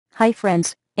Hi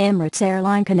friends, Emirates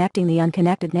Airline Connecting the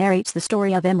Unconnected narrates the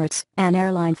story of Emirates, an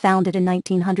airline founded in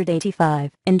 1985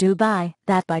 in Dubai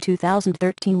that by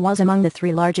 2013 was among the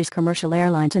 3 largest commercial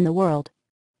airlines in the world.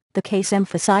 The case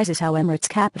emphasizes how Emirates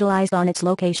capitalized on its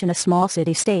location, a small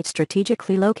city-state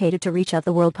strategically located to reach of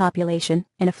the world population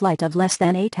in a flight of less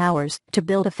than 8 hours to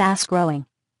build a fast-growing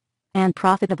and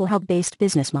profitable hub-based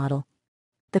business model.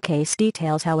 The case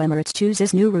details how Emirates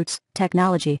chooses new routes,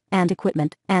 technology, and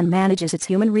equipment, and manages its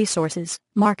human resources,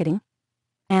 marketing,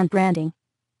 and branding,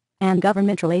 and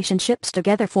government relationships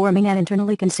together, forming an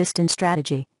internally consistent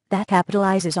strategy that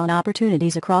capitalizes on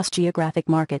opportunities across geographic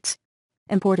markets.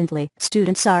 Importantly,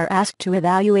 students are asked to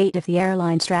evaluate if the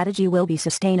airline strategy will be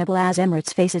sustainable as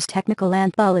Emirates faces technical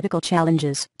and political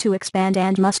challenges to expand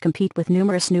and must compete with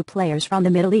numerous new players from the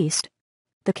Middle East.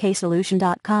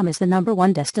 TheCaseSolution.com is the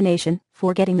 #1 destination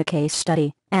for getting the case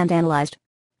study and analyzed.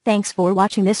 Thanks for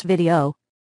watching this video.